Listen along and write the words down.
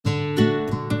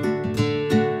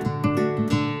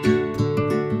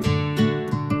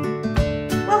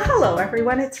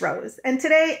everyone, it's Rose, and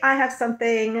today I have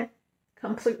something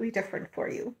completely different for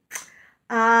you.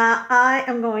 I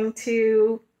am going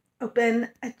to open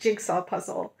a jigsaw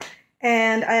puzzle,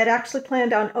 and I had actually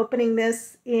planned on opening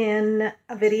this in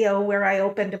a video where I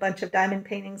opened a bunch of diamond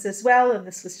paintings as well, and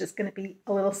this was just going to be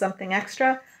a little something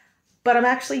extra, but I'm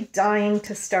actually dying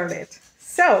to start it.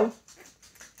 So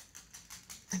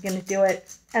I'm going to do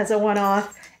it as a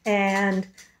one-off, and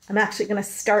I'm actually going to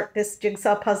start this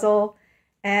jigsaw puzzle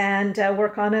and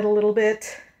work on it a little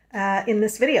bit in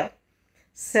this video.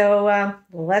 So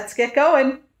let's get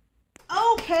going.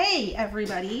 Okay,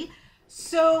 everybody.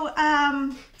 So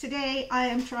today I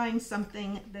am trying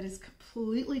something that is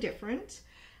completely different.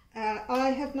 I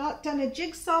have not done a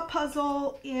jigsaw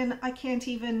puzzle in, I can't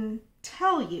even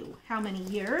tell you how many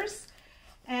years.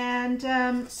 And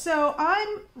so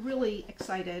I'm really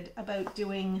excited about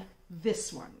doing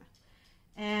this one.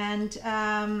 And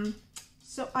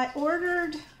so I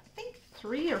ordered, I think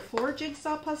 3 or 4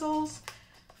 jigsaw puzzles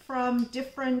from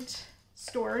different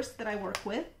stores that I work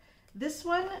with. This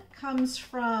one comes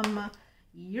from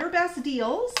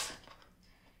Urbestdeals,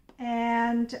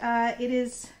 and it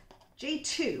is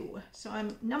J2. So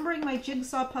I'm numbering my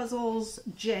jigsaw puzzles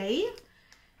J,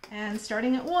 and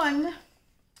starting at 1,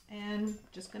 and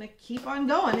just gonna keep on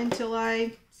going until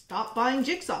I stop buying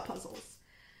jigsaw puzzles.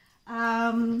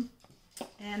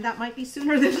 And that might be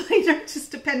sooner than later, just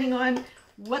depending on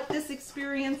what this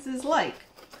experience is like.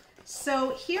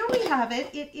 So here we have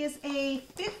it. It is a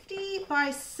 50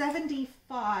 by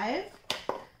 75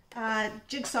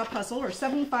 jigsaw puzzle, or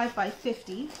 75 by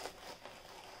 50.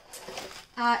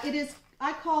 It is,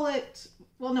 I call it,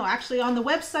 well, no, actually on the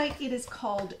website, it is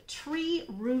called Tree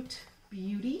Root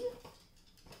Beauty.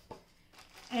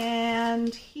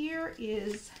 And here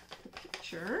is the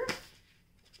picture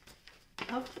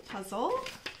of the puzzle.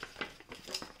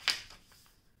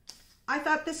 I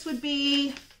thought this would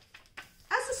be,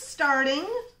 as a starting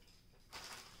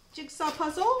jigsaw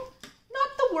puzzle, not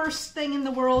the worst thing in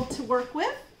the world to work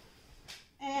with.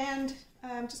 And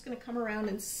I'm just going to come around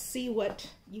and see what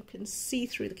you can see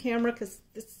through the camera, because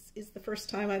this is the first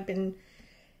time I've been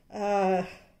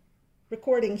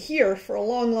recording here for a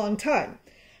long time.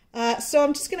 So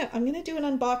I'm gonna do an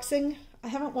unboxing. I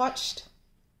haven't watched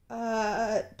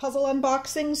puzzle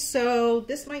unboxings, so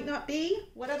this might not be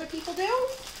what other people do,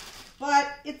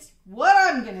 but it's what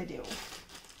I'm gonna do.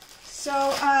 So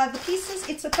the pieces,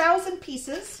 it's 1,000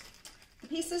 pieces. The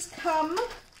pieces come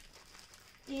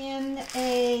in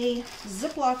a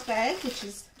Ziploc bag, which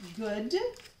is good.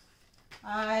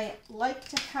 I like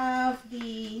to have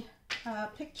the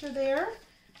picture there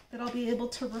that I'll be able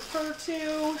to refer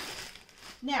to.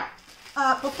 Now,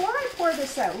 before I pour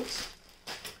this out,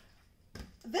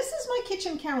 this is my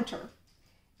kitchen counter,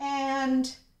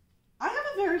 and I have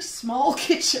a very small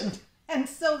kitchen, and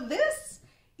so this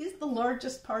is the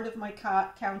largest part of my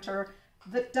counter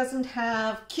that doesn't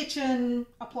have kitchen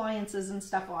appliances and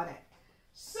stuff on it.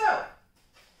 So,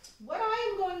 what I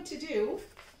am going to do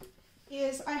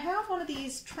is I have one of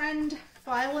these Trend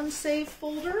File and Save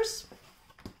folders.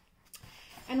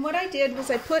 And what I did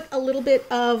was I put a little bit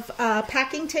of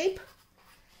packing tape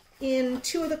in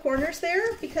 2 of the corners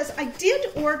there, because I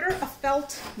did order a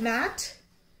felt mat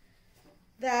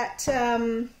that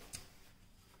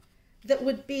that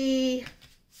would be,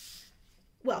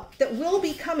 well, that will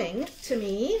be coming to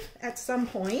me at some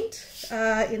point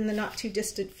in the not too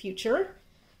distant future.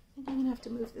 I think I'm gonna have to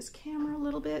move this camera a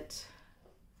little bit.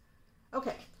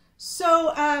 Okay.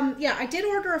 So, yeah, I did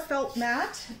order a felt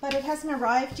mat, but it hasn't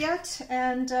arrived yet,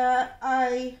 and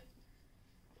I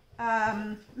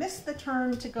missed the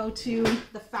turn to go to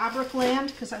the fabric land,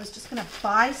 because I was just going to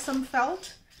buy some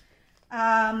felt.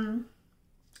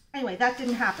 Anyway, that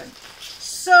didn't happen.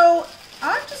 So,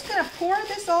 I'm just going to pour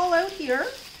this all out here,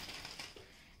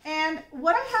 and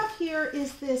what I have here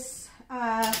is this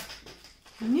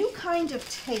new kind of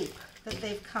tape that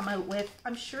they've come out with.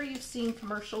 I'm sure you've seen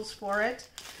commercials for it.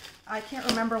 I can't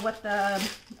remember what the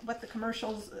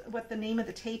commercials, what the name of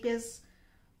the tape is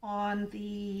on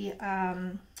the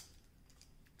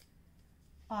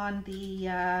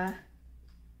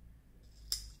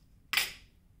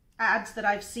ads that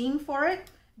I've seen for it,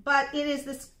 but it is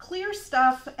this clear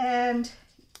stuff, and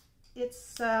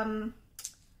it's kind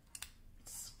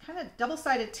of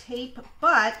double-sided tape,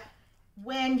 but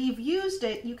when you've used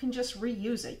it, you can just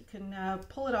reuse it. You can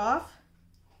pull it off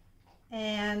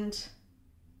and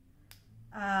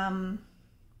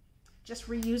just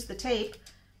reuse the tape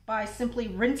by simply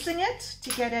rinsing it to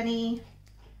get any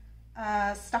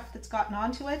stuff that's gotten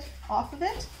onto it off of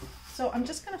it. So I'm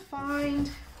just going to find,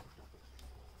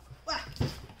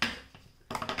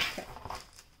 okay,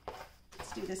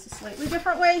 let's do this a slightly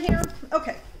different way here.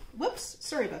 Okay, whoops,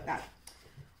 sorry about that.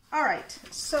 All right,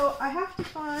 so I have to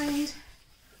find,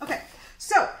 okay,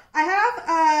 so I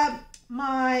have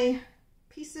my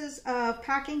pieces of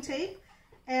packing tape,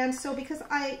 and so because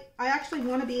I actually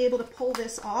want to be able to pull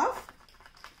this off,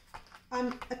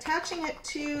 I'm attaching it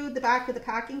to the back of the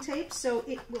packing tape so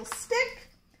it will stick,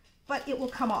 but it will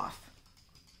come off.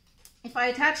 If I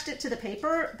attached it to the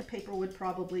paper would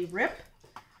probably rip,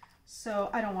 so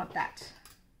I don't want that.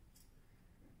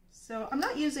 So I'm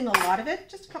not using a lot of it,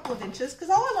 just a couple of inches, because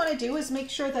all I want to do is make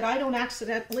sure that I don't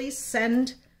accidentally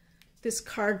send this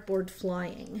cardboard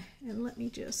flying. And let me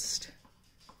just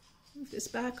move this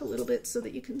back a little bit so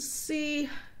that you can see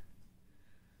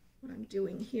what I'm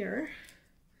doing here.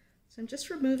 So I'm just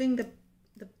removing the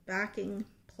backing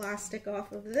plastic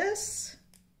off of this.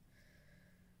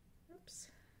 Oops.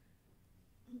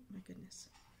 Oh my goodness.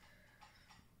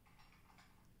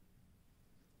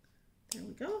 There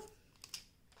we go.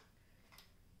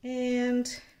 And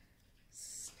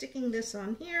sticking this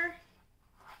on here.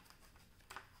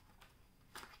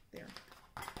 There.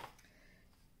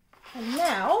 And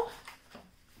now,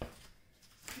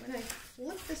 when I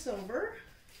flip this over,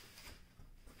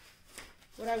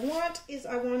 what I want is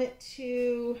I want it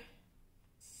to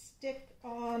stick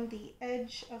on the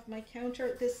edge of my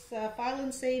counter. This File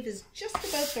and Save is just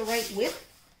about the right width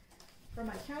for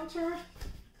my counter.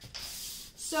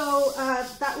 So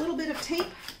that little bit of tape,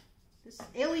 this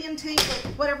alien tape or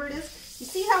whatever it is, you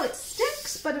see how it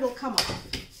sticks, but it'll come off.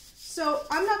 So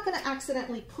I'm not going to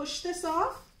accidentally push this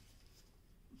off,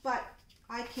 but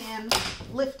I can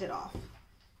lift it off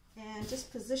and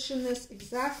just position this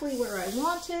exactly where I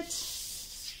want it.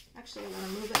 Actually, I want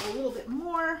to move it a little bit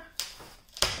more.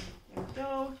 There we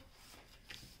go.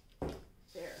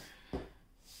 There.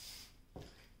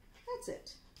 That's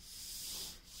it.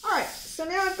 All right, so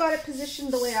now I've got it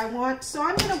positioned the way I want. So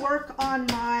I'm going to work on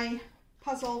my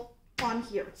puzzle on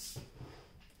here.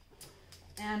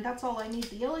 And that's all I need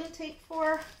the alien tape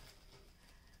for.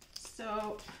 So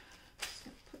I'm just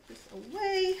going to put this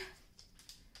away.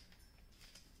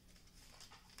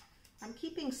 I'm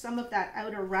keeping some of that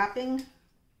outer wrapping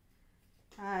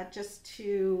just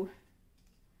in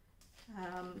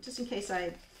case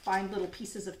I find little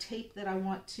pieces of tape that I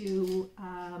want to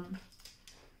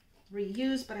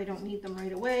reuse, but I don't need them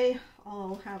right away.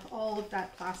 I'll have all of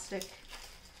that plastic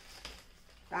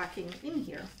backing in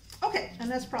here. Okay, and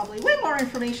that's probably way more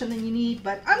information than you need,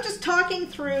 but I'm just talking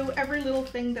through every little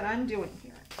thing that I'm doing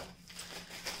here.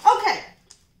 Okay,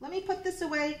 let me put this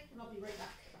away and I'll be right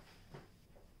back.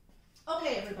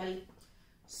 Okay, everybody.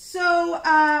 So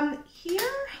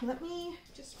here, let me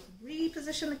just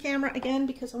reposition the camera again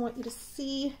because I want you to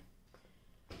see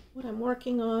what I'm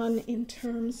working on in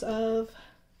terms of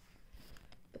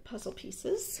the puzzle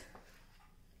pieces.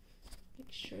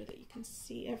 Make sure that you can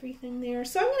see everything there.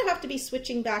 So I'm going to have to be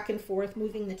switching back and forth,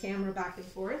 moving the camera back and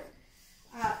forth.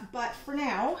 But for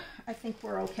now, I think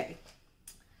we're okay.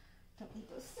 Don't need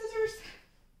those scissors.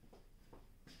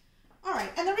 All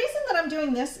right, and the reason that I'm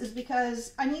doing this is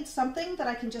because I need something that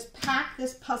I can just pack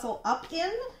this puzzle up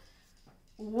in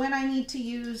when I need to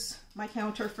use my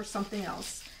counter for something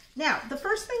else. Now, the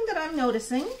first thing that I'm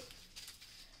noticing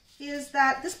is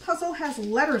that this puzzle has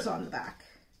letters on the back.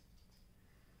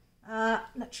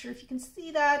 Not sure if you can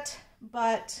see that,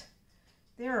 but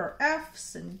there are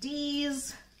F's and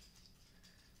D's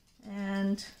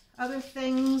and other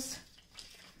things.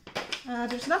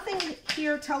 There's nothing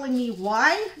here telling me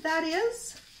why that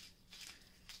is.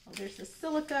 Oh, there's the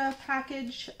silica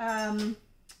package. And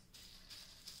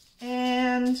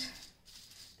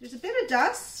there's a bit of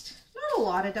dust, not a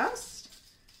lot of dust,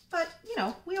 but you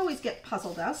know, we always get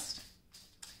puzzle dust.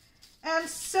 And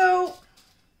so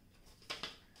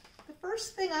the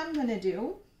first thing I'm going to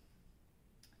do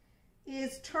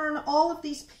is turn all of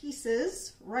these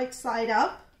pieces right side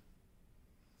up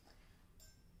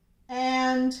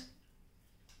and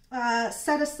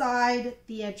set aside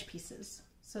the edge pieces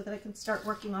so that I can start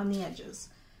working on the edges.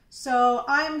 So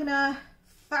I'm going to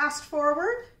fast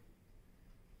forward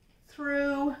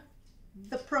through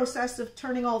the process of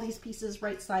turning all these pieces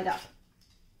right side up.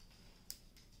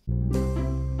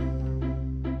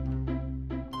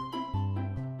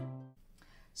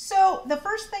 So the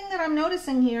first thing that I'm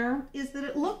noticing here is that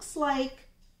it looks like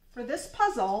for this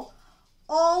puzzle,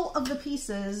 all of the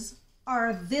pieces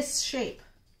are this shape,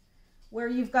 where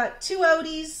you've got two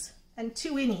outies and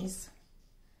two innies,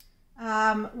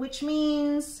 which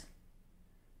means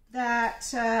that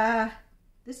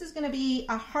this is going to be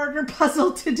a harder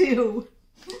puzzle to do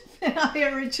than I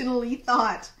originally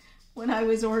thought when I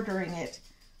was ordering it.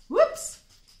 Whoops!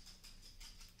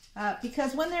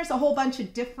 Because when there's a whole bunch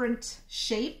of different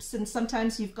shapes, and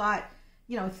sometimes you've got,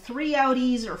 you know, 3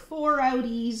 outies or 4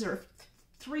 outies or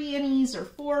 3 innies or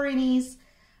 4 innies,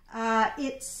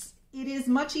 it is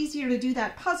much easier to do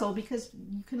that puzzle because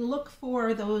you can look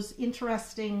for those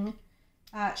interesting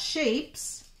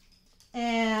shapes,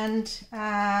 and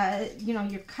you know,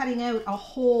 you're cutting out a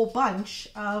whole bunch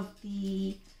of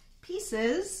the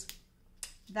pieces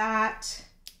that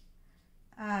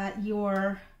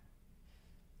you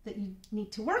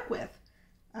need to work with.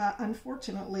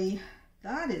 Unfortunately,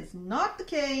 that is not the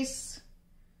case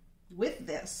with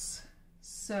this.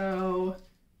 So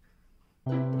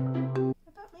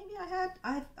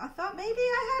I thought maybe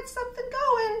I had something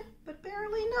going, but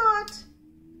barely not.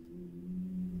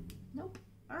 Nope.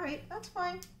 All right, that's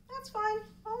fine. That's fine.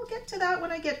 I'll get to that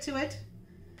when I get to it.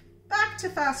 Back to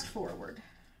fast forward.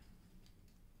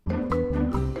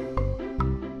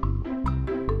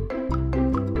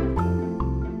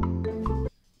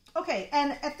 Okay,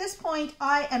 and at this point,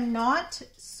 I am not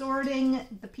sorting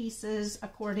the pieces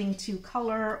according to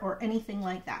color or anything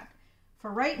like that.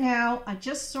 For right now, I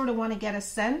just sort of want to get a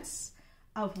sense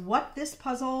of what this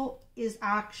puzzle is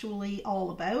actually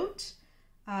all about.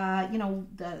 You know,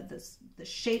 the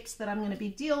shapes that I'm going to be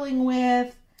dealing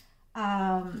with,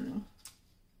 the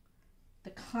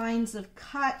kinds of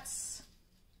cuts,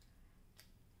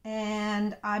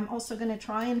 and I'm also going to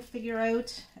try and figure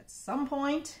out at some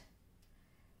point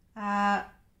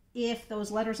if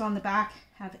those letters on the back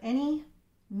have any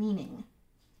meaning,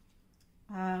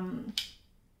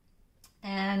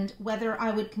 and whether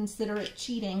I would consider it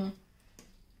cheating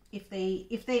if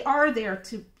they are there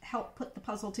to help put the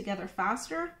puzzle together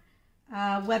faster,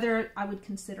 whether I would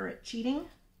consider it cheating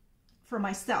for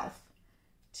myself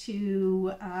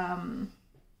to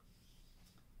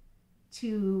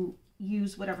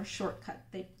use whatever shortcut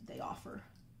they offer.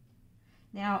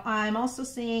 Now, I'm also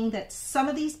seeing that some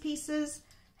of these pieces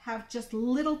have just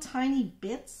little tiny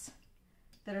bits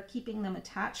that are keeping them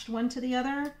attached one to the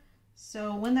other.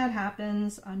 So when that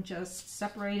happens, I'm just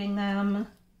separating them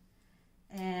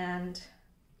and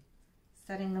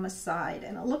setting them aside.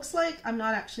 And it looks like I'm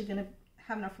not actually going to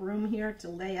have enough room here to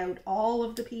lay out all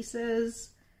of the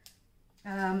pieces.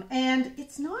 And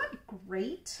it's not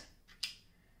great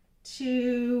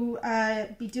to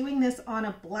be doing this on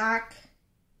a black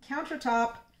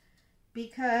countertop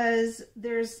because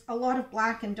there's a lot of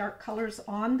black and dark colors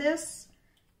on this,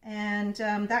 and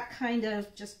that kind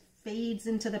of just fades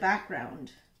into the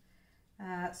background.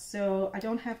 So I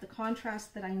don't have the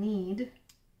contrast that I need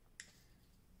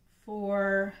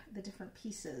for the different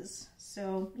pieces.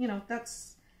 So, you know, that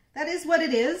is what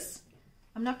it is.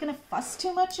 I'm not going to fuss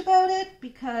too much about it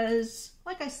because,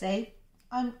 like I say,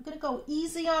 I'm going to go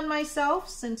easy on myself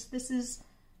since this is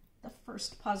the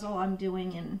first puzzle I'm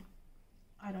doing in,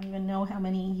 I don't even know how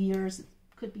many years, it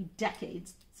could be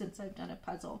decades since I've done a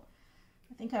puzzle.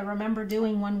 I think I remember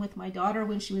doing one with my daughter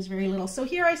when she was very little. So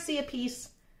here I see a piece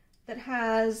that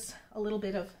has a little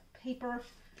bit of paper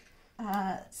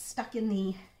stuck in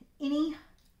the innie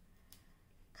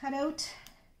cutout.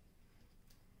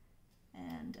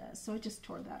 And so I just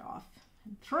tore that off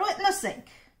and threw it in the sink,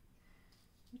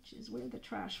 which is where the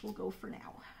trash will go for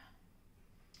now.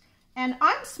 And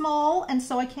I'm small, and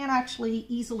so I can't actually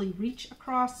easily reach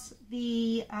across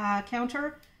the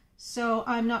counter, so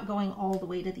I'm not going all the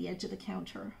way to the edge of the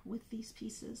counter with these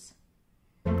pieces.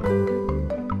 I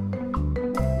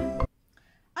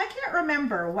can't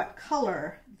remember what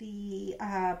color the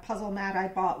puzzle mat I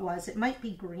bought was. It might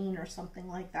be green or something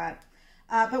like that.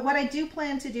 But what I do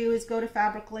plan to do is go to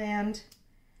Fabricland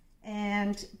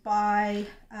and buy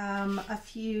a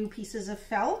few pieces of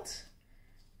felt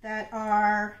that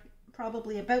are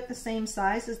probably about the same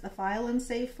size as the file and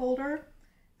save folder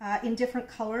in different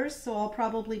colors. So I'll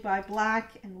probably buy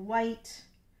black and white.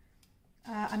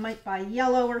 I might buy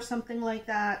yellow or something like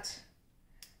that,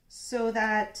 so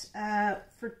that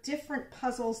for different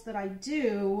puzzles that I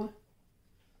do,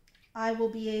 I will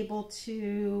be able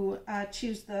to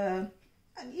choose the,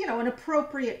 you know, an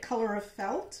appropriate color of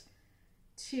felt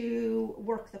to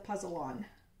work the puzzle on.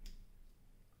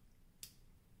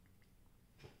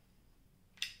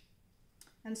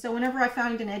 And so whenever I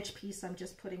find an edge piece, I'm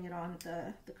just putting it on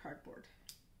the cardboard.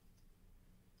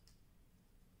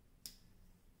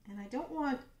 And I don't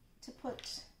want to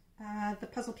put the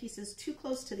puzzle pieces too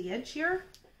close to the edge here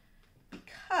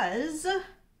because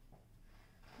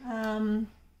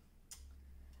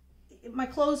my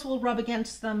clothes will rub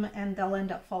against them and they'll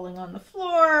end up falling on the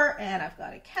floor, and I've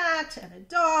got a cat and a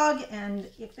dog, and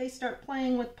if they start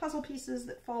playing with puzzle pieces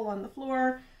that fall on the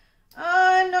floor,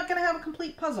 I'm not going to have a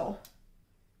complete puzzle.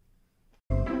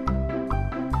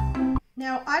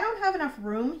 Now, I don't have enough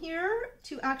room here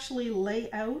to actually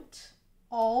lay out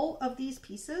all of these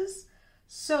pieces.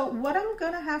 So what I'm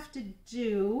going to have to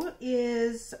do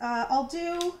is I'll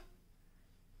do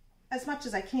as much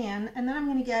as I can, and then I'm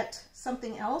going to get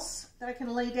something else that I can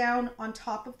lay down on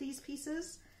top of these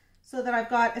pieces so that I've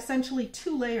got essentially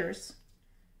 2 layers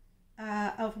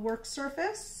of work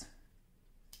surface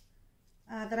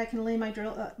that I can lay my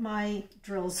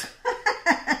drills.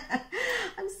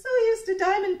 I'm so used to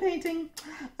diamond painting.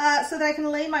 So that I can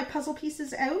lay my puzzle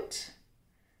pieces out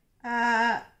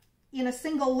in a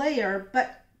single layer,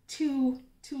 but two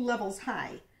levels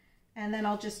high. And then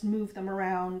I'll just move them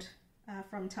around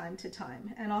from time to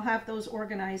time. And I'll have those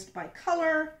organized by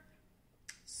color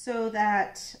so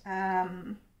that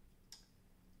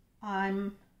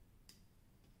I'm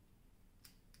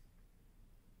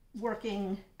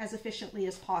working as efficiently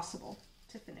as possible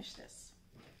to finish this.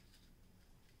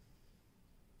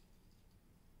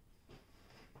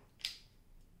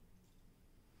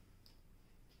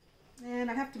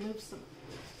 And I have to move some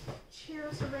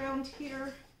chairs around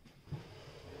here.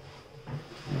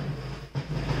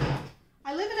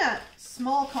 I live in a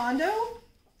small condo,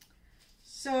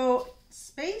 so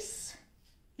space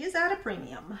is at a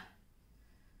premium.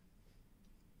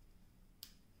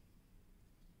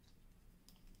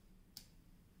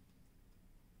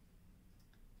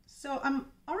 So I'm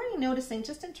already noticing,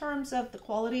 just in terms of the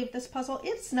quality of this puzzle,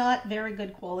 it's not very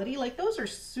good quality. Like, those are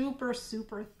super,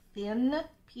 super thin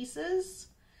pieces.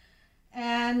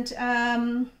 And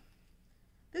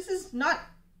this is not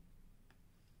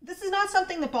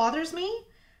something that bothers me,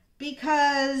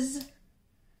 because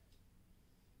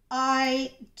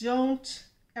I don't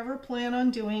ever plan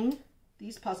on doing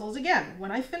these puzzles again.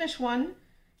 When I finish one,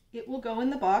 it will go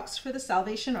in the box for the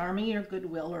Salvation Army or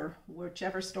Goodwill or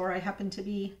whichever store I happen to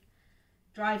be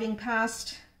driving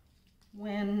past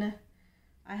when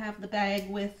I have the bag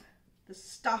with the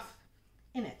stuff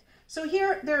in it. So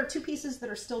here there are 2 pieces that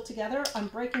are still together. I'm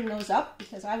breaking those up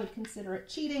because I would consider it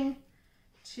cheating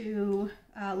to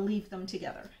leave them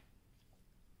together.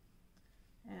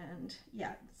 And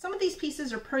yeah, some of these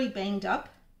pieces are pretty banged up,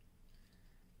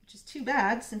 which is too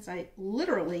bad since I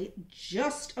literally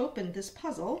just opened this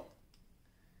puzzle.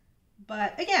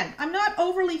 But again, I'm not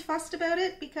overly fussed about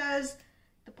it, because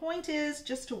the point is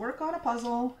just to work on a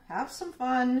puzzle, have some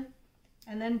fun,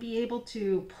 and then be able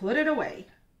to put it away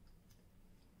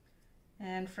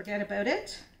and forget about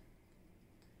it.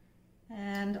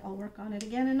 And I'll work on it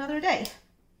again another day.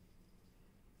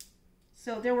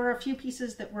 So there were a few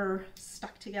pieces that were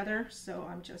stuck together, so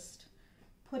I'm just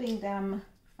putting them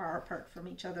far apart from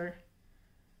each other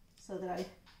so that I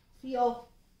feel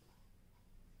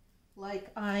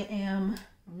like I am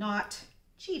not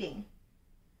cheating.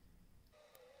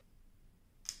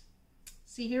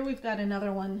 See, here we've got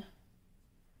another one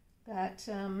that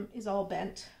is all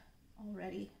bent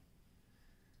already.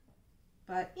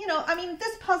 But, you know, I mean,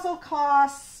 this puzzle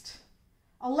cost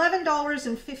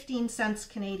 $11.15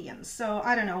 Canadian. So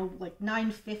I don't know, like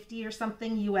 $9.50 or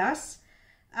something US.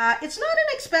 It's not an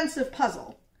expensive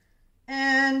puzzle.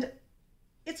 And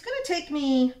it's going to take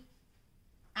me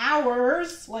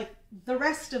hours, like the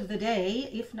rest of the day,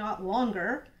 if not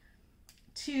longer,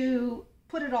 to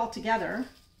put it all together.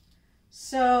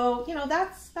 So, you know,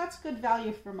 that's good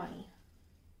value for money,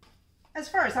 as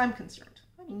far as I'm concerned.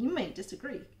 I mean, you may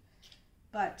disagree,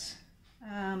 but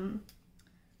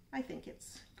I think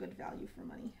it's good value for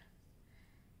money.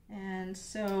 And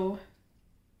so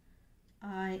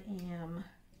I am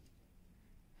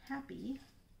happy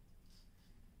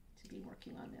to be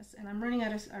working on this. And I'm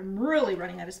really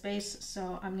running out of space,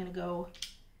 so I'm going to go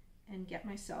and get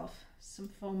myself some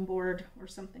foam board or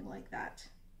something like that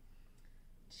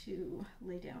to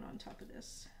lay down on top of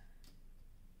this.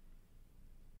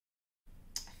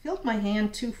 I filled my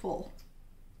hand too full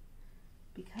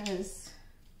because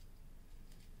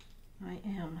I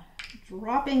am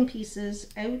dropping pieces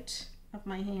out of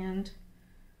my hand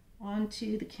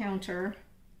onto the counter,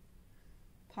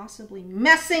 possibly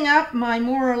messing up my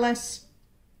more or less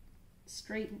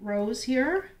straight rows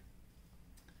here.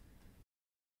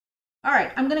 All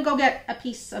right, I'm gonna go get a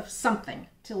piece of something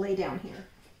to lay down here.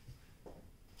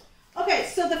 Okay,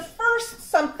 so the first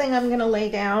something I'm gonna lay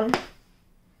down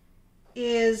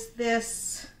is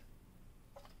this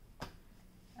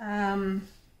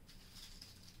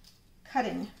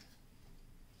cutting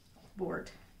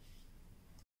board.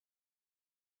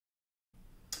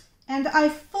 And I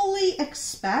fully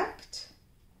expect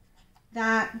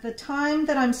that the time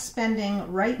that I'm spending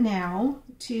right now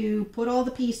to put all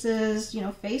the pieces, you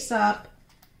know, face up,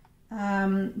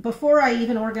 before I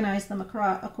even organize them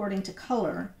according to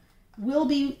color, will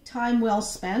be time well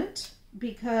spent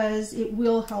because it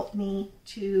will help me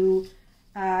to,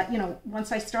 you know,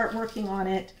 once I start working on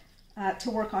it,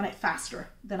 to work on it faster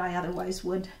than I otherwise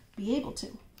would be able to.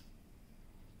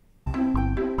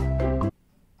 I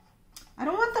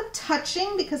don't want them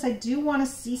touching because I do want to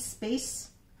see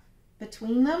space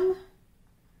between them.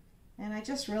 And I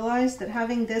just realized that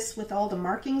having this with all the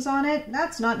markings on it,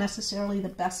 that's not necessarily the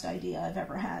best idea I've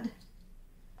ever had.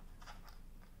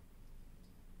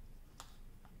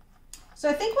 So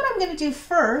I think what I'm going to do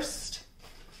first,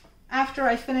 after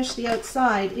I finish the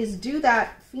outside, is do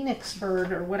that phoenix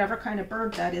bird, or whatever kind of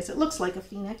bird that is. It looks like a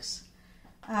phoenix.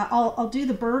 I'll do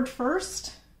the bird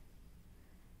first,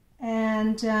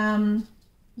 and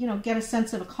you know, get a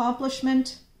sense of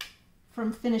accomplishment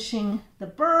from finishing the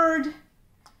bird,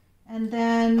 and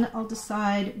then I'll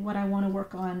decide what I want to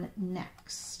work on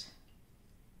next.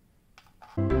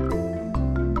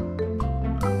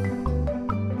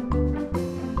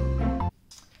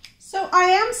 So I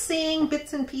am seeing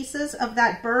bits and pieces of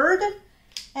that bird,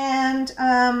 and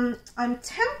I'm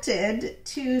tempted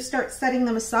to start setting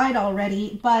them aside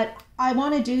already, but I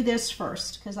want to do this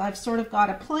first because I've sort of got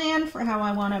a plan for how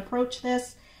I want to approach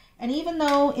this. And even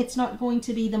though it's not going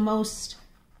to be the most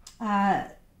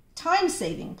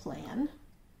time-saving plan,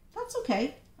 that's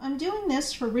okay. I'm doing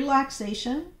this for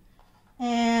relaxation,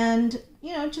 and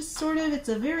you know, just sort of, it's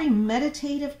a very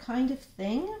meditative kind of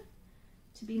thing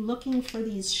to be looking for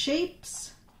these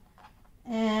shapes.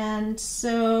 And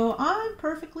so I'm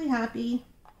perfectly happy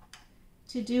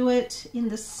to do it in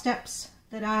the steps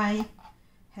that I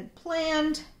had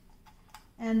planned,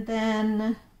 and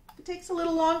then if it takes a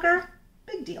little longer,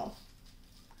 big deal.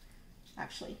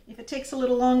 Actually, if it takes a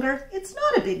little longer, it's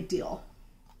not a big deal.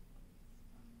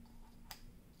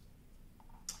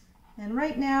 And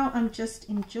right now I'm just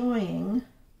enjoying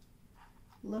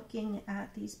looking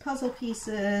at these puzzle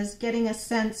pieces, getting a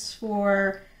sense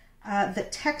for the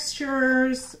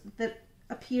textures that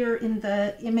appear in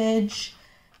the image,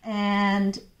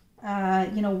 and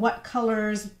you know, what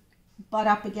colors butt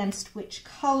up against which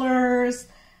colors.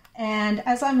 And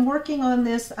as I'm working on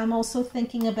this, I'm also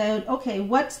thinking about, okay,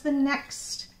 what's the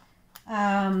next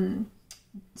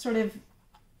sort of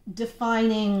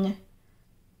defining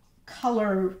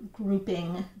color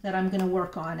grouping that I'm going to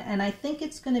work on. And I think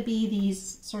it's going to be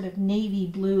these sort of navy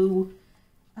blue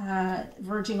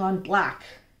verging on black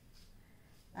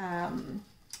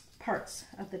parts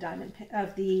of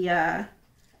the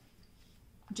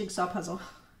jigsaw puzzle.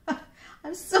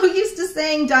 I'm so used to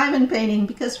saying diamond painting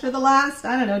because for the last,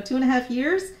 I don't know, 2.5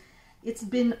 years, it's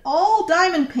been all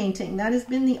diamond painting. That has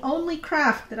been the only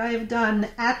craft that I have done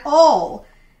at all.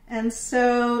 And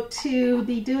so to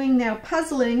be doing now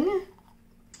puzzling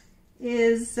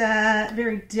is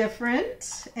very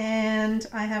different, and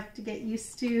I have to get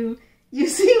used to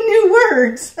using new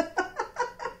words.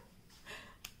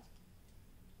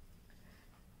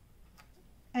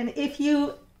 And if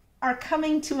you are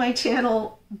coming to my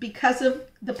channel because of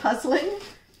the puzzling,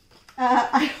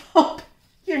 I hope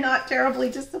you're not terribly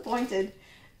disappointed,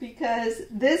 because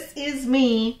this is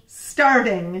me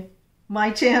starting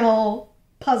my channel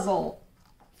puzzle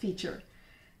feature.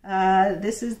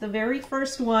 This is the very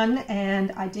first one,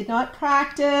 and I did not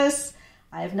practice.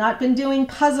 I have not been doing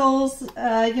puzzles,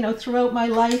 you know, throughout my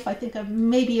life. I think I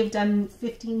maybe have done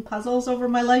 15 puzzles over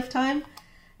my lifetime.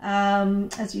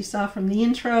 As you saw from the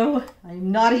intro,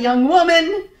 I'm not a young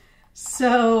woman,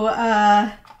 so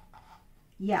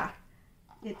yeah,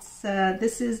 it's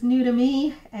this is new to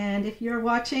me, and if you're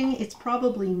watching, it's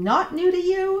probably not new to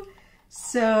you.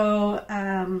 So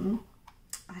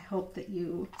I hope that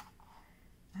you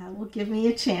will give me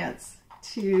a chance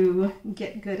to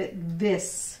get good at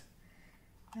this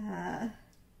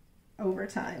over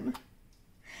time.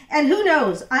 And who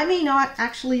knows, I may not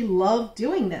actually love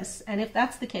doing this. And if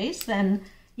that's the case, then,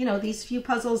 you know, these few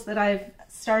puzzles that I've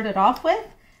started off with,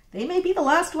 they may be the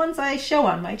last ones I show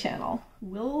on my channel.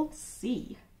 We'll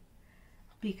see.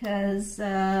 Because, you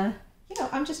know,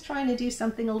 I'm just trying to do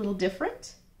something a little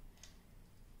different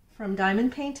from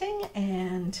diamond painting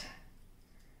and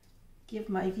give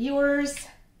my viewers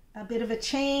a bit of a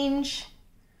change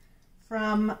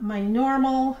from my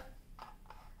normal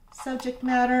subject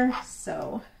matter.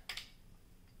 So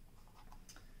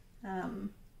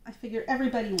I figure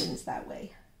everybody wins that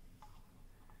way.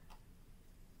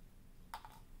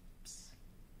 Oops.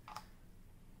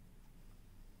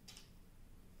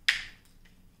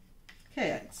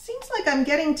 Okay, it seems like I'm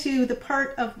getting to the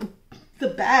part of the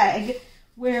bag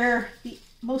where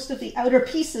most of the outer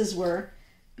pieces were,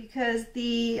 because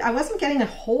I wasn't getting a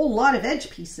whole lot of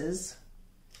edge pieces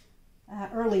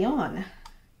early on.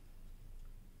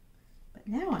 But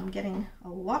now I'm getting a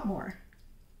lot more.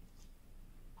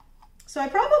 So I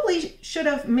probably should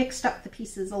have mixed up the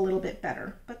pieces a little bit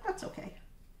better, but that's okay.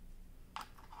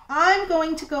 I'm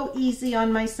going to go easy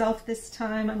on myself this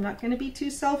time. I'm not going to be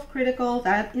too self-critical.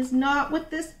 That is not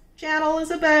what this channel is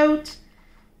about.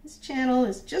 This channel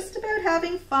is just about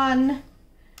having fun,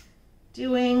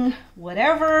 doing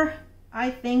whatever I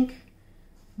think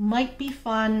might be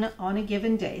fun on a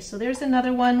given day. So there's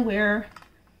another one where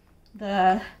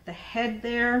the head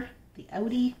there, the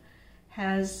outie,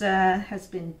 has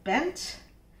been bent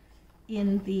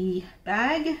in the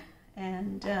bag,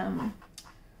 and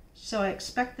so I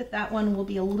expect that that one will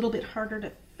be a little bit harder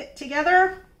to fit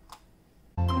together.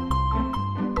 All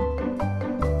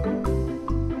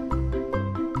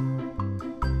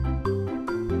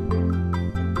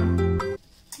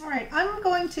right, I'm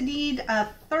going to need a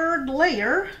third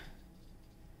layer,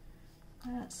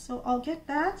 so I'll get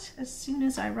that as soon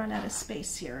as I run out of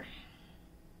space here.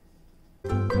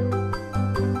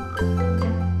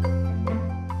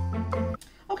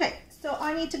 Okay, so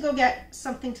I need to go get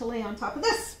something to lay on top of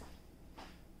this.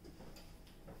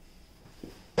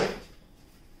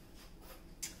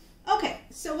 Okay,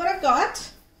 so what I've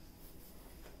got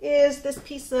is this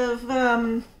piece of,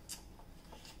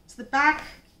 it's the back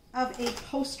of a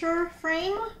poster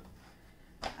frame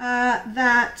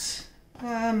that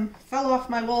fell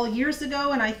off my wall years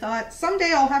ago, and I thought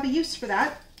someday I'll have a use for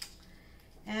that.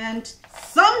 And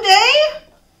someday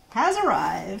has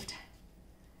arrived.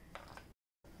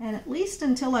 And at least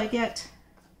until I get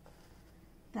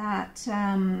that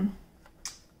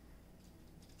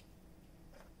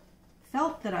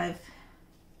felt that I've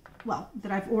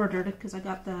ordered, because I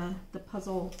got the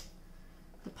puzzle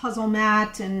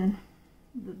mat and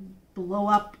the blow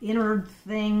up innard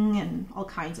thing and all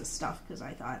kinds of stuff, because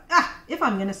I thought, if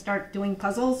I'm going to start doing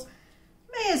puzzles,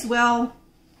 may as well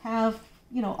have,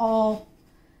 you know, all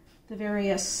the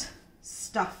various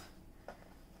stuff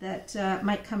that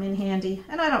might come in handy.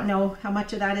 And I don't know how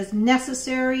much of that is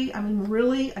necessary. I mean,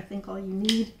 really, I think all you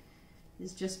need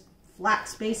is just flat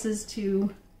spaces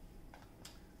to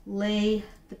lay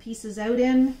the pieces out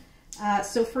in.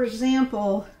 So for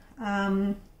example,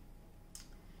 I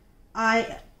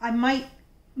might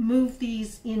move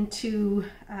these into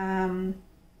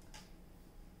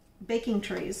baking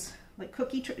trays, like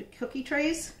cookie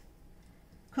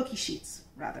sheets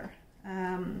rather,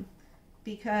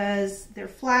 because they're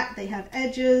flat, they have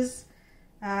edges,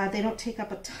 they don't take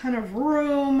up a ton of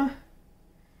room,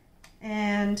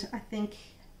 and I think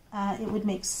it would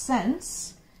make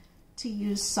sense to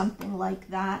use something like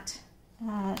that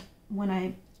when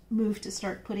I move to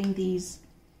start putting these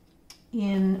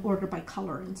in order by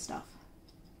color and stuff.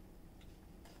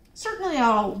 Certainly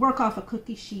I'll work off a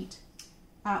cookie sheet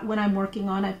when I'm working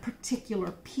on a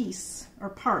particular piece or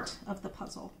part of the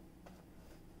puzzle.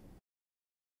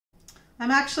 I'm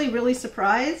actually really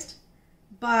surprised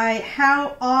by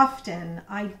how often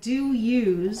I do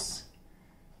use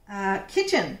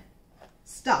kitchen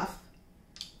stuff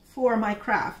for my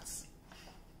crafts.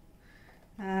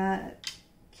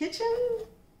 Kitchen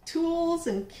tools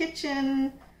and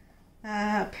kitchen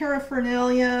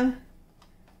paraphernalia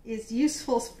is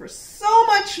useful for so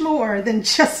much more than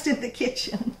just in the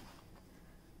kitchen.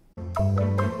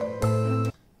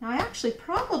 Now I actually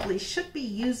probably should be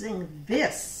using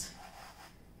this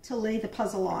to lay the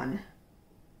puzzle on,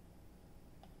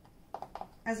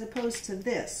 as opposed to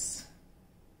this,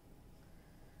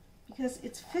 because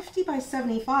it's 50 by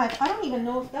 75. I don't even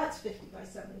know if that's 50 by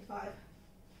 75.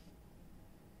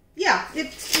 Yeah,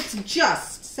 it's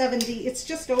just 70. It's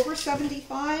just over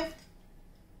 75,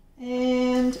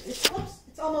 and it's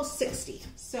almost 60.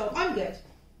 So I'm good.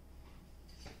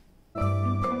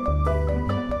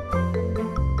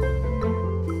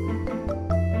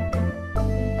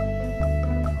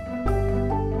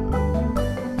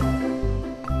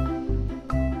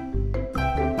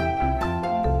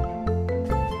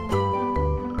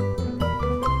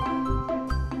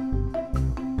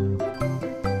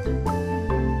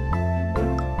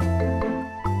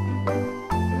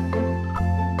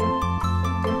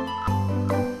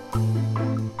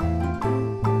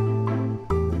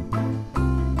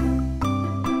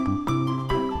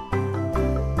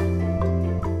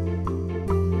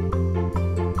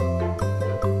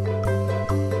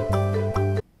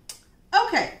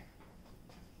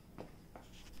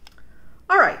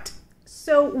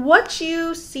 So what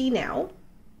you see now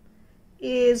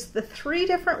is the 3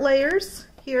 different layers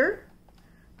here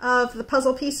of the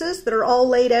puzzle pieces that are all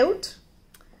laid out.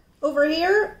 Over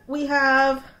here we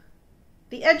have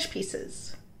the edge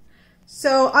pieces.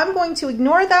 So I'm going to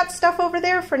ignore that stuff over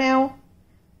there for now,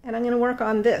 and I'm going to work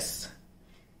on this.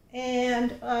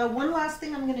 And one last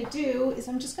thing I'm going to do is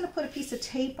I'm just going to put a piece of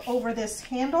tape over this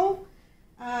handle,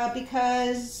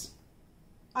 because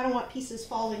I don't want pieces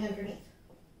falling underneath.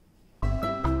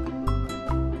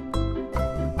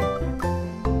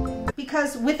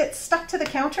 Because with it stuck to the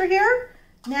counter here,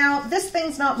 now this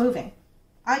thing's not moving.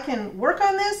 I can work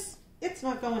on this, it's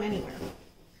not going anywhere.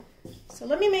 So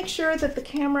let me make sure that the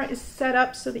camera is set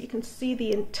up so that you can see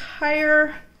the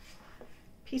entire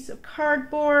piece of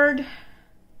cardboard.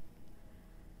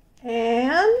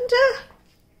 And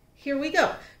here we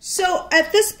go. So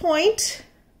at this point,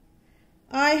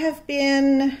 I have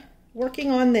been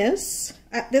working on this,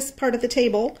 at this part of the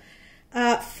table,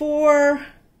 for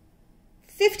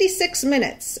 56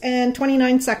 minutes and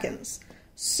 29 seconds.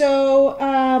 So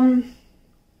I'm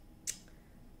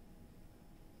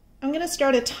going to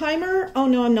start a timer. Oh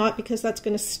no, I'm not, because that's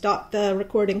going to stop the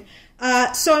recording.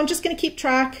 So I'm just going to keep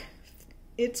track.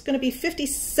 It's going to be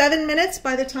 57 minutes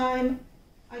by the time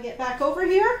I get back over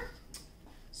here.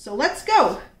 So let's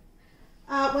go.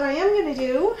 What I am going to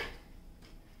do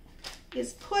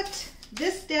is put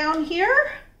this down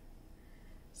here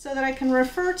so that I can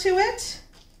refer to it.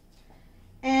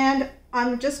 And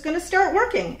I'm just going to start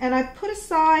working. And I put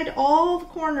aside all the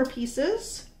corner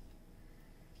pieces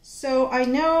so I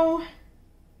know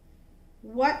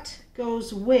what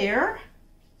goes where.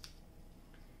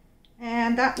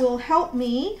 And that will help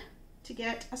me to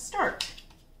get a start.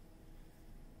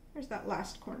 Where's that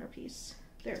last corner piece?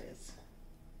 There it is.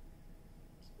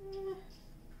 I'm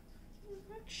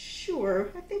not sure.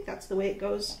 I think that's the way it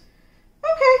goes.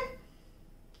 Okay.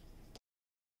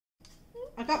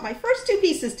 I got my first two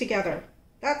pieces together.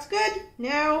 That's good.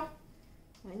 Now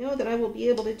I know that I will be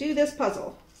able to do this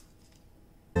puzzle.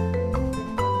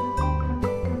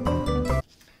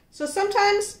 So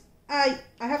sometimes I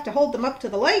have to hold them up to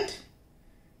the light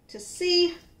to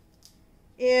see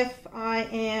if I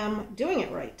am doing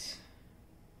it right.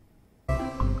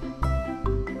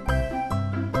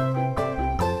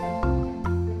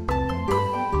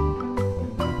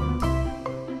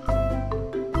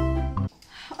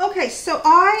 Okay, so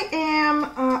I am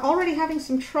already having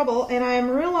some trouble, and I'm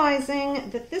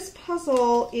realizing that this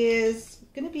puzzle is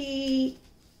going to be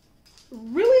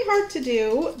really hard to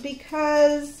do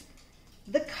because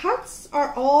the cuts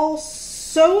are all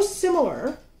so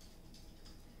similar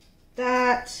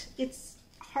that it's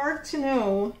hard to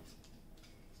know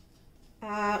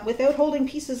without holding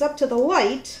pieces up to the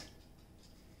light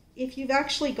if you've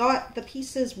actually got the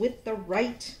pieces with the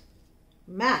right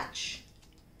match.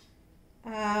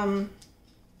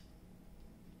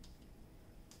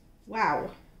 Wow.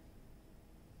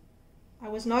 I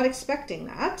was not expecting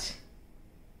that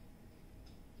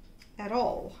at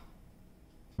all.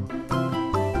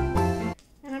 And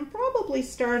I'm probably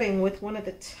starting with one of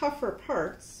the tougher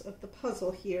parts of the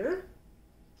puzzle here.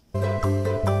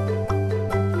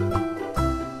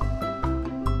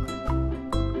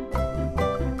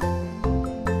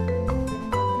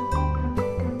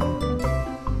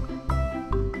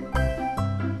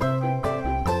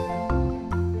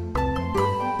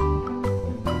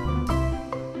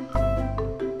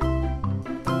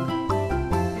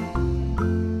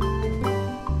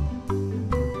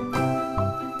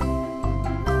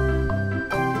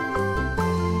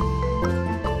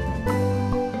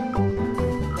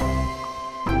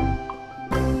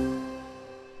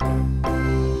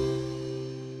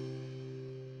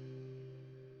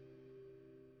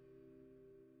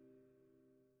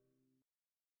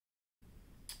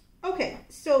 Okay,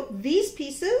 so these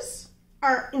pieces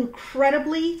are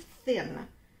incredibly thin.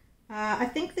 I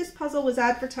think this puzzle was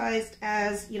advertised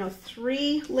as,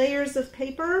 3 layers of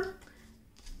paper.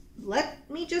 Let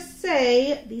me just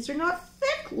say, these are not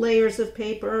thick layers of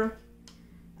paper.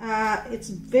 It's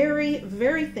very,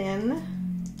 very thin,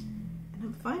 and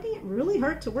I'm finding it really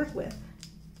hard to work with.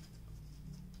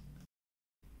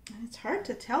 And it's hard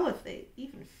to tell if they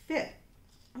even fit.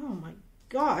 Oh my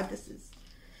God, this is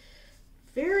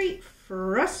very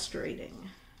frustrating.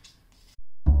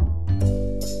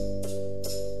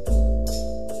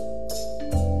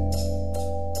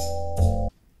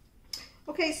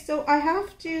 Okay, so I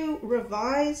have to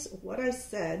revise what I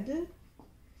said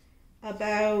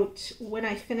about when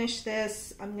I finish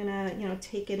this, I'm gonna,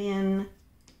 take it in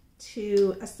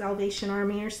to a Salvation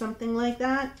Army or something like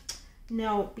that.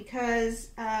 No, because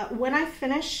when I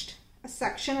finished a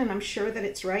section and I'm sure that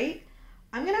it's right,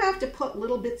 I'm gonna have to put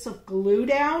little bits of glue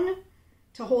down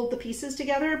to hold the pieces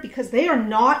together because they are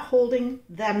not holding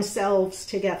themselves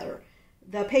together.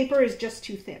 The paper is just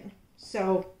too thin.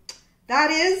 So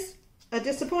that is a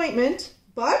disappointment,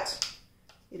 but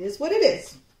it is what it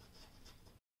is.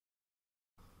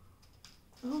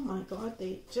 Oh my God,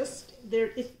 they're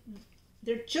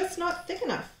just not thick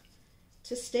enough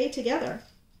to stay together.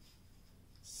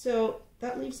 So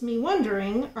that leaves me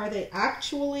wondering, are they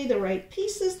actually the right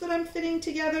pieces that I'm fitting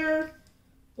together,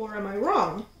 or am I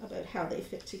wrong about how they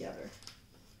fit together?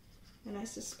 And I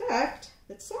suspect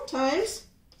that sometimes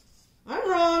I'm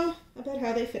wrong about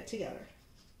how they fit together.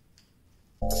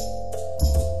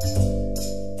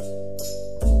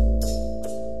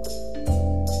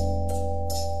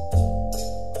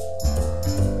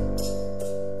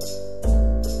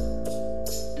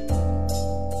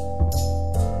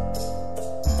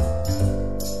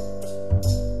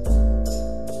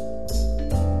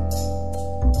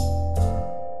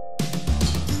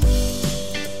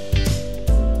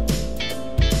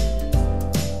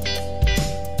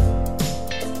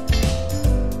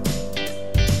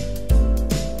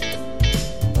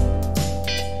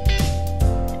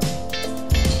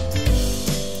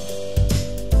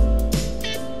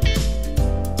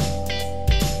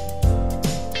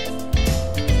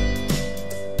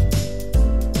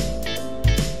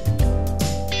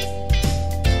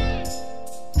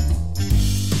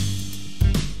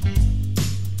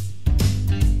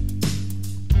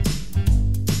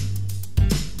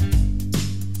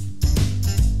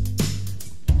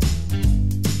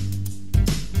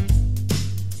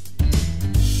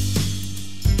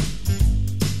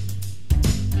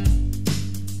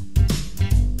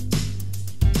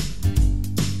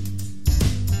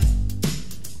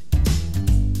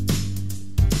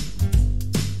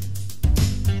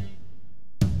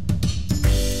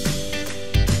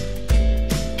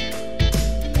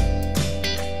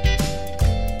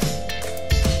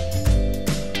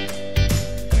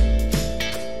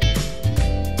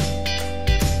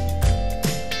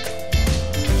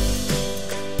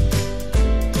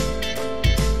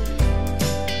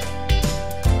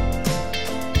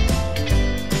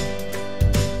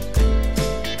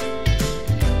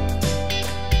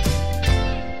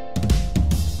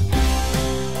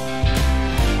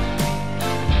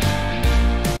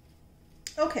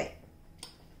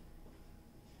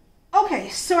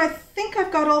 So I think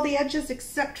I've got all the edges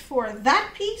except for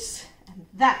that piece and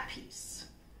that piece.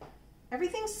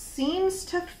 Everything seems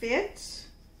to fit,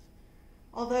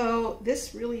 although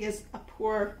this really is a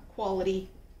poor quality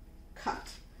cut.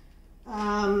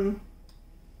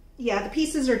 Yeah, the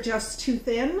pieces are just too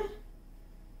thin.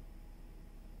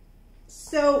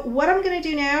 So what I'm going to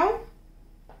do now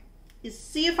is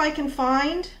see if I can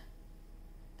find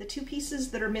the two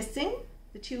pieces that are missing,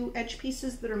 the two edge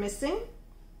pieces that are missing.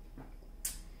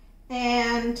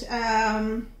 And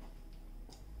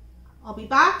I'll be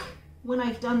back when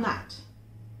I've done that.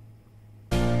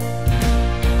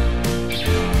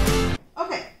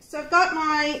 Okay, so I've got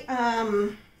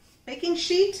my baking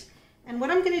sheet, and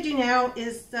what I'm going to do now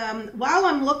is while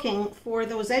I'm looking for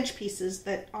those edge pieces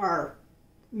that are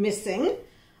missing,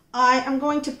 I am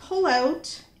going to pull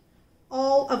out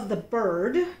all of the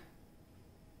bird.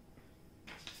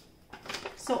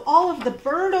 So all of the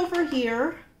bird over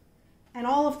here and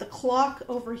all of the clock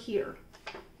over here.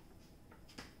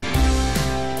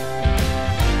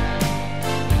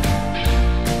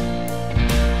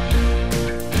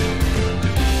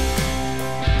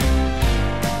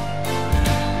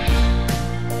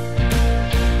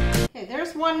 Okay,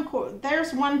 there's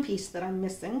one piece that I'm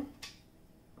missing.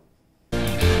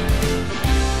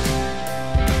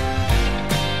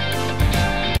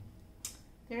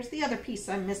 There's the other piece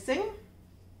I'm missing.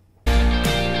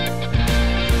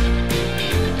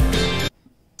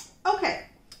 Okay,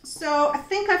 so I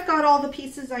think I've got all the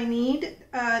pieces I need.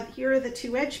 Here are the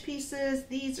two edge pieces.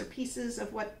 These are pieces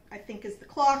of what I think is the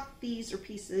clock. These are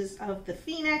pieces of the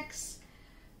phoenix.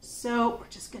 So we're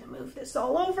just going to move this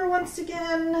all over once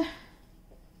again.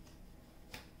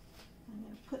 I'm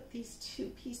going to put these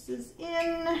two pieces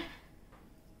in.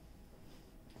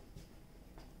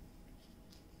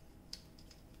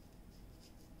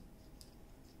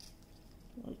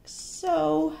 Like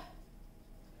so.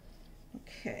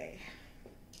 Okay.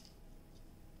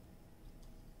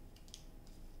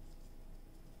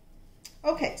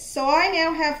 Okay, so I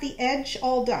now have the edge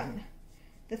all done.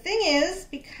 The thing is,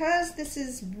 because this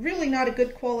is really not a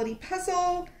good quality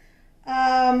puzzle,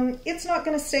 it's not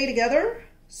going to stay together.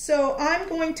 So I'm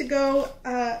going to go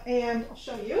and I'll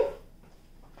show you.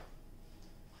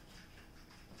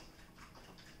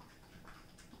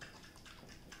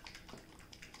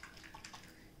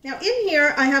 Now in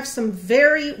here I have some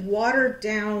very watered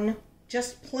down,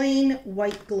 just plain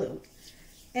white glue.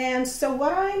 And so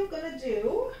what I'm going to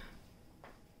do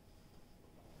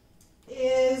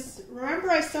is, remember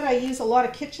I said I use a lot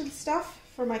of kitchen stuff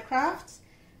for my crafts?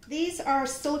 These are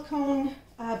silicone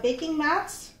baking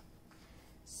mats.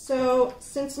 So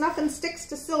since nothing sticks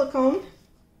to silicone,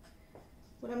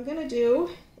 what I'm going to do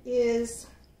is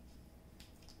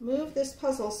move this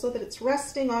puzzle so that it's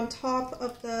resting on top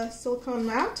of the silicone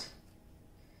mat.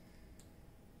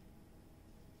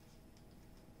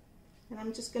 And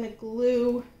I'm just going to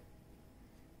glue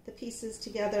the pieces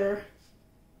together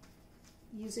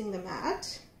using the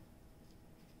mat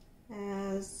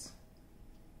as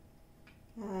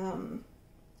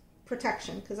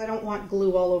protection, because I don't want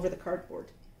glue all over the cardboard.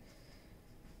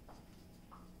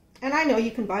 And I know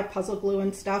you can buy puzzle glue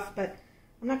and stuff, but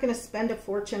I'm not going to spend a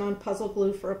fortune on puzzle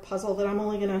glue for a puzzle that I'm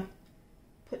only going to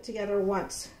put together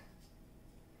once.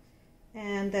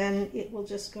 And then it will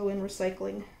just go in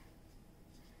recycling.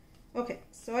 Okay,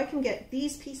 so I can get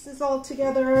these pieces all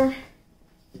together.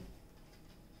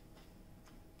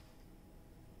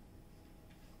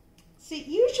 See,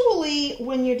 usually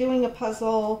when you're doing a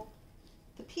puzzle,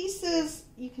 the pieces,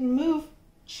 you can move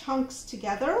chunks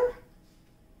together,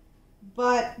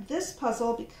 but this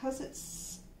puzzle, because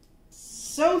it's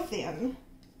so thin,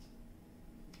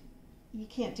 you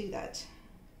can't do that.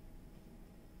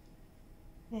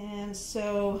 And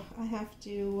so I have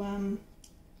to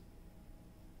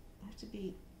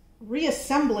be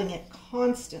reassembling it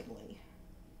constantly.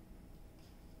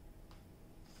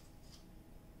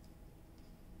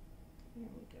 There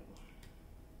we go.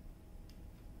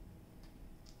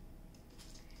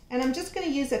 And I'm just going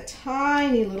to use a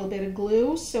tiny little bit of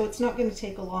glue, so it's not going to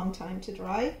take a long time to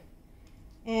dry.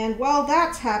 And while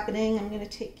that's happening, I'm going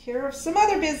to take care of some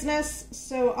other business.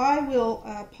 So I will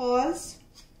pause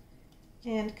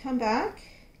and come back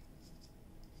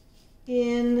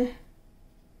in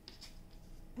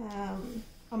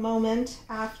a moment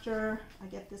after I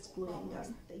get this gluing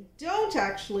done. They don't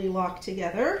actually lock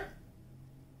together,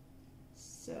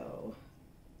 so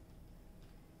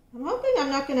I'm hoping I'm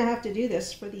not going to have to do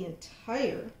this for the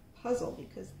entire puzzle,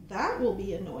 because that will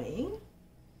be annoying.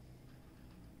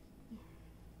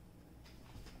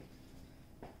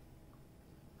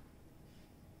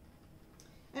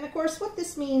 And of course, what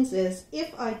this means is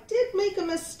if I did make a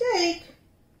mistake,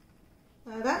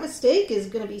 that mistake is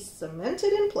going to be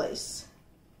cemented in place.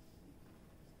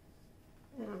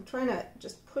 And I'm trying to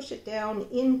just push it down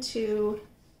into,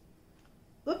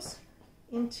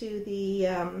 into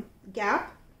the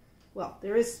gap. Well,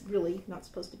 there is really not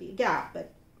supposed to be a gap,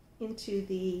 but into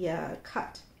the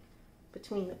cut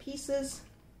between the pieces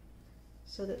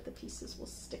so that the pieces will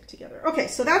stick together. Okay,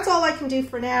 so that's all I can do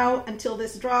for now until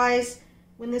this dries.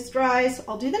 When this dries,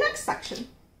 I'll do the next section.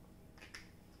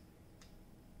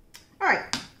 All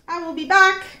right, I will be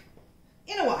back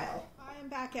in a while. I am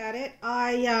back at it.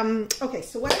 Okay,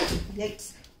 so what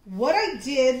I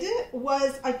did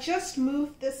was I just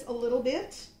moved this a little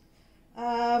bit.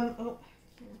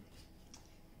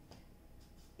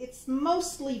 It's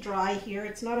mostly dry here.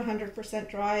 It's not 100%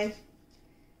 dry.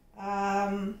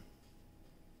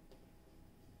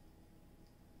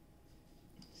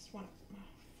 Just want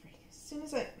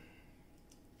to, as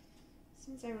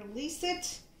soon as I release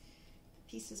it,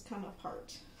 pieces come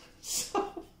apart.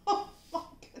 So, oh my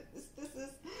goodness, this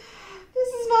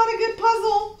is not a good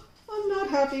puzzle. I'm not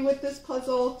happy with this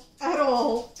puzzle at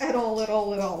all.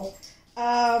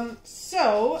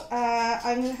 So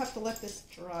I'm gonna have to let this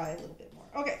dry a little bit more.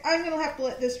 Okay, I'm gonna have to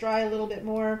let this dry a little bit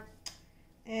more,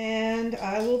 and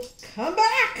I will come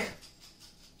back.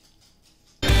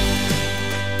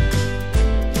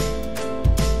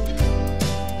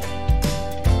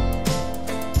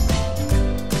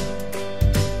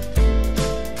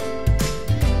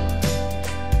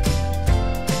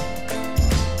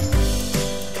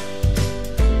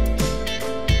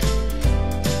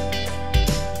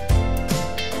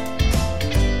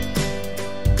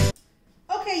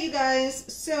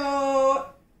 So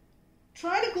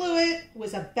trying to glue it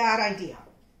was a bad idea.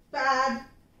 Bad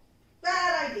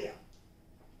idea.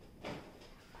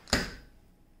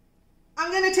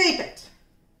 I'm going to tape it.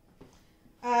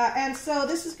 And so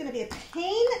this is going to be a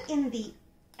pain in the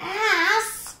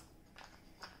ass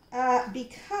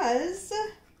because,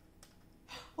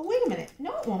 oh, wait a minute.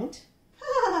 No, it won't.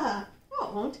 No,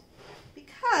 it won't.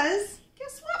 Because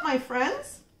guess what, my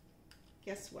friends?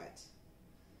 Guess what?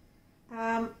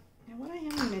 Now what I am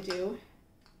going to do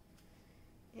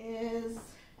is,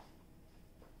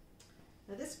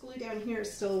 now this glue down here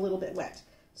is still a little bit wet.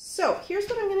 So here's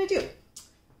what I'm going to do.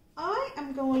 I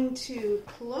am going to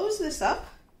close this up.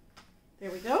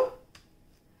 There we go.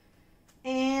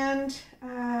 And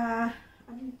I'm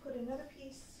going to put another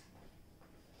piece.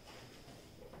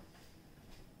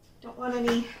 Don't want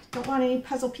any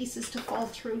puzzle pieces to fall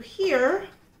through here.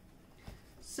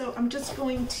 So I'm just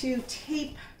going to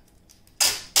tape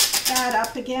that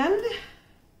up again.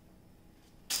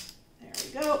 There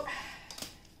we go.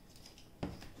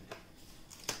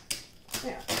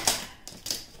 There.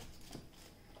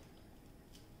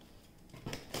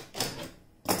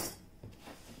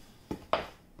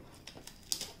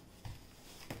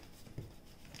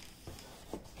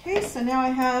 Okay, so now I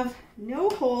have no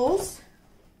holes,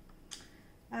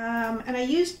 and I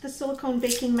used the silicone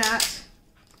baking mat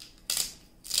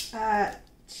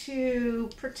to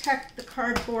protect the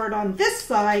cardboard on this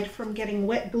side from getting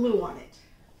wet glue on it.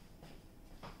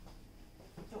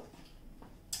 Oh,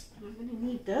 I'm going to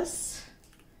need this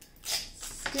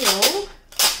still,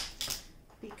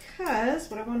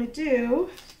 because what I want to do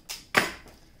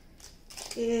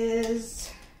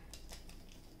is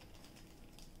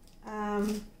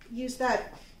use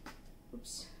that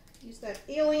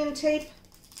alien tape.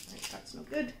 Right, that's no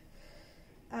good.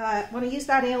 I want to use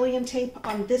that alien tape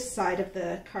on this side of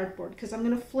the cardboard because I'm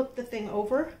going to flip the thing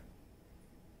over.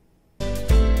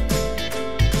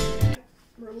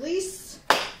 Release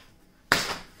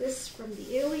this from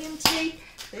the alien tape.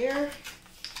 There.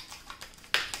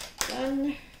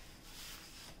 Done.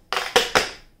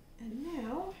 And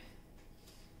now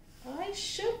I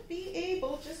should be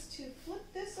able just to flip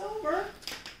this over,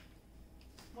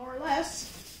 more or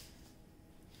less,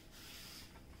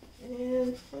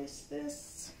 and place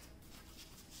this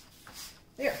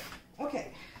there.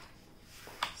 Okay,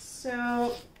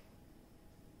 so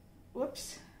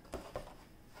whoops,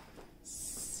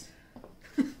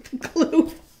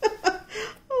 glue.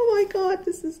 Oh my god,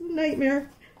 this is a nightmare.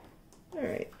 All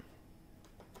right,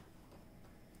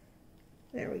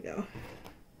 there we go.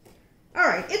 All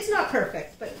right, it's not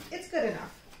perfect, but it's good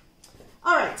enough.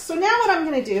 All right, so now what I'm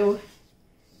going to do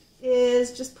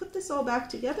is just put this all back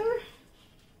together.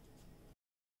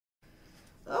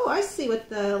 Oh, I see what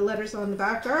the letters on the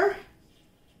back are.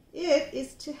 It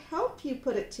is to help you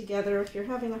put it together if you're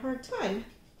having a hard time.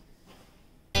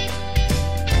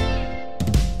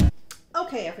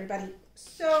 Okay, everybody.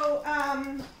 So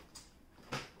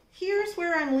here's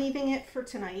where I'm leaving it for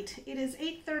tonight. It is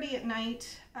 8:30 at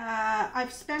night.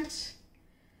 I've spent,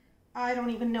 I don't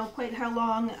even know quite how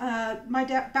long. My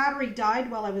battery died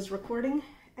while I was recording,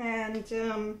 and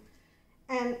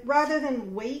rather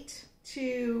than wait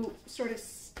to sort of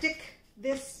stick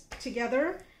this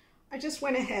together, I just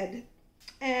went ahead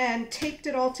and taped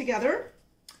it all together.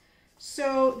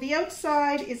 So the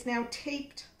outside is now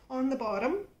taped on the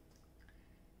bottom,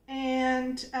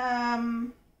 and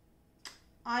I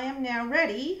am now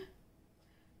ready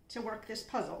to work this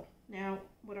puzzle. Now,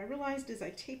 what I realized is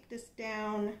I taped this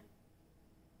down.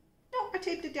 No, I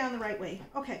taped it down the right way.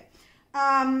 Okay.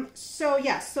 So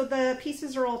yes, so the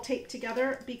pieces are all taped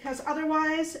together because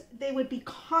otherwise they would be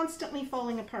constantly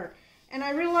falling apart. And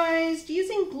I realized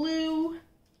using glue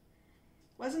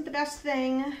wasn't the best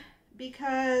thing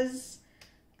because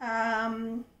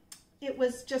it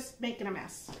was just making a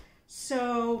mess.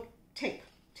 So tape.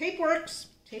 Tape works.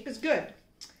 Tape is good.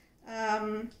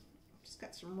 Just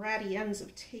got some ratty ends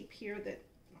of tape here that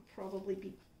I'll probably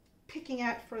be picking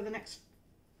at for the next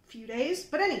few days.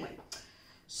 But anyway,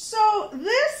 so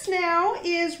this now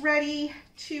is ready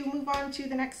to move on to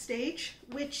the next stage,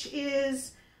 which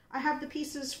is I have the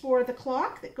pieces for the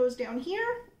clock that goes down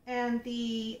here and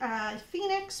the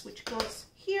phoenix, which goes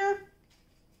here,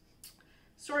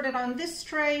 sorted on this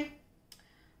tray.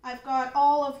 I've got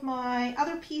all of my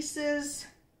other pieces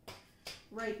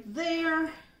right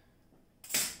there.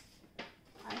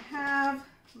 I have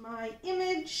my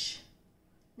image.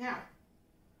 Now,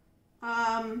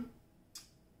 a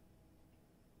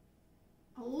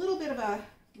little bit of a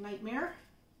nightmare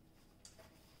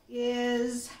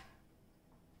is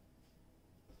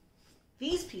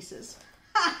these pieces.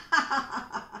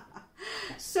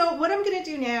 So what I'm going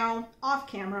to do now, off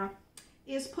camera,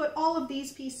 is put all of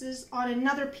these pieces on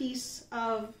another piece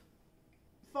of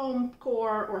foam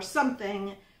core or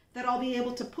something that I'll be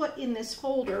able to put in this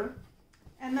folder.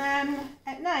 And then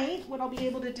at night, what I'll be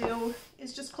able to do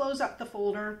is just close up the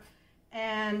folder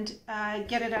and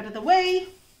get it out of the way,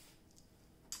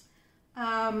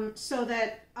 so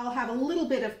that I'll have a little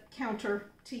bit of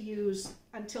counter to use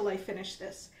until I finish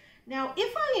this. Now,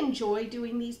 if I enjoy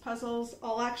doing these puzzles,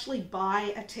 I'll actually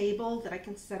buy a table that I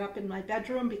can set up in my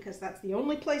bedroom because that's the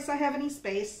only place I have any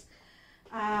space.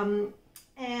 And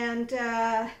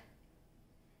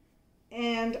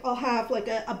I'll have like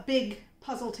a big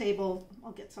puzzle table.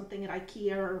 I'll get something at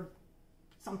IKEA or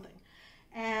something.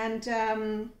 And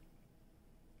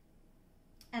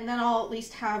then I'll at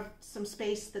least have some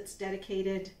space that's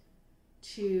dedicated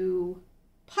to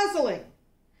puzzling.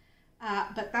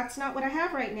 But that's not what I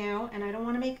have right now, and I don't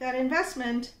want to make that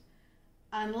investment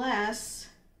unless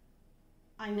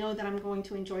I know that I'm going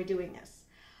to enjoy doing this.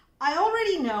 I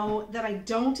already know that I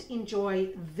don't enjoy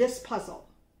this puzzle.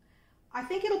 I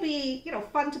think it'll be, you know,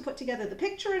 fun to put together the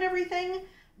picture and everything,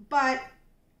 but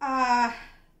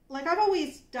like I've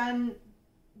always done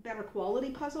better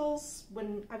quality puzzles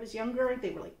when I was younger.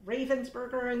 They were like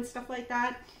Ravensburger and stuff like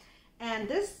that. And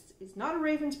this is not a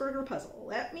Ravensburger puzzle.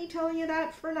 Let me tell you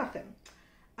that for nothing.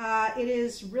 It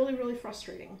is really, really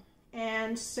frustrating.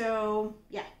 And so,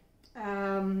 yeah.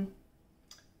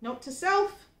 Note to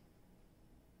self,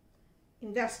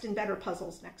 invest in better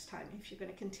puzzles next time if you're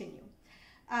going to continue.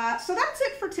 So that's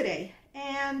it for today.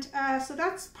 And so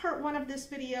that's part 1 of this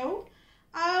video.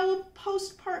 I'll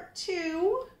post part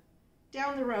 2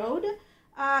 down the road.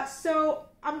 So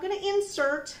I'm going to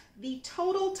insert the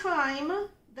total time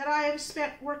that I have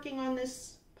spent working on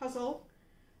this puzzle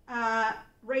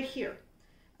right here.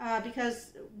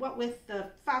 Because what with the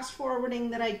fast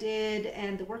forwarding that I did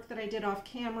and the work that I did off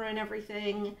camera and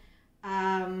everything,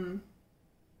 I'll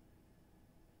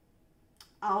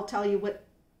tell you what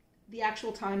the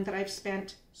actual time that I've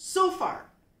spent so far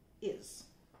is.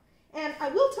 And I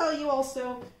will tell you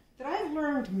also that I've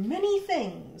learned many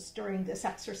things during this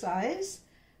exercise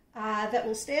that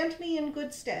will stand me in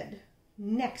good stead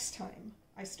next time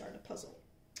I start a puzzle.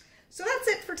 So that's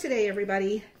it for today,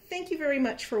 everybody. Thank you very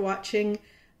much for watching.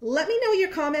 Let me know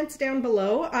your comments down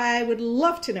below. I would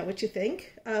love to know what you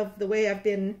think of the way I've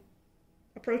been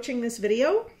approaching this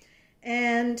video.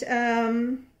 And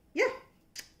yeah,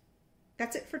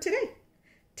 that's it for today.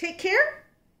 Take care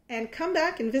and come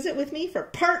back and visit with me for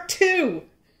part 2,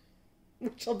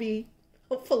 which will be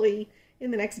hopefully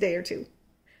in the next day or 2.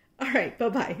 All right,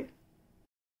 bye-bye.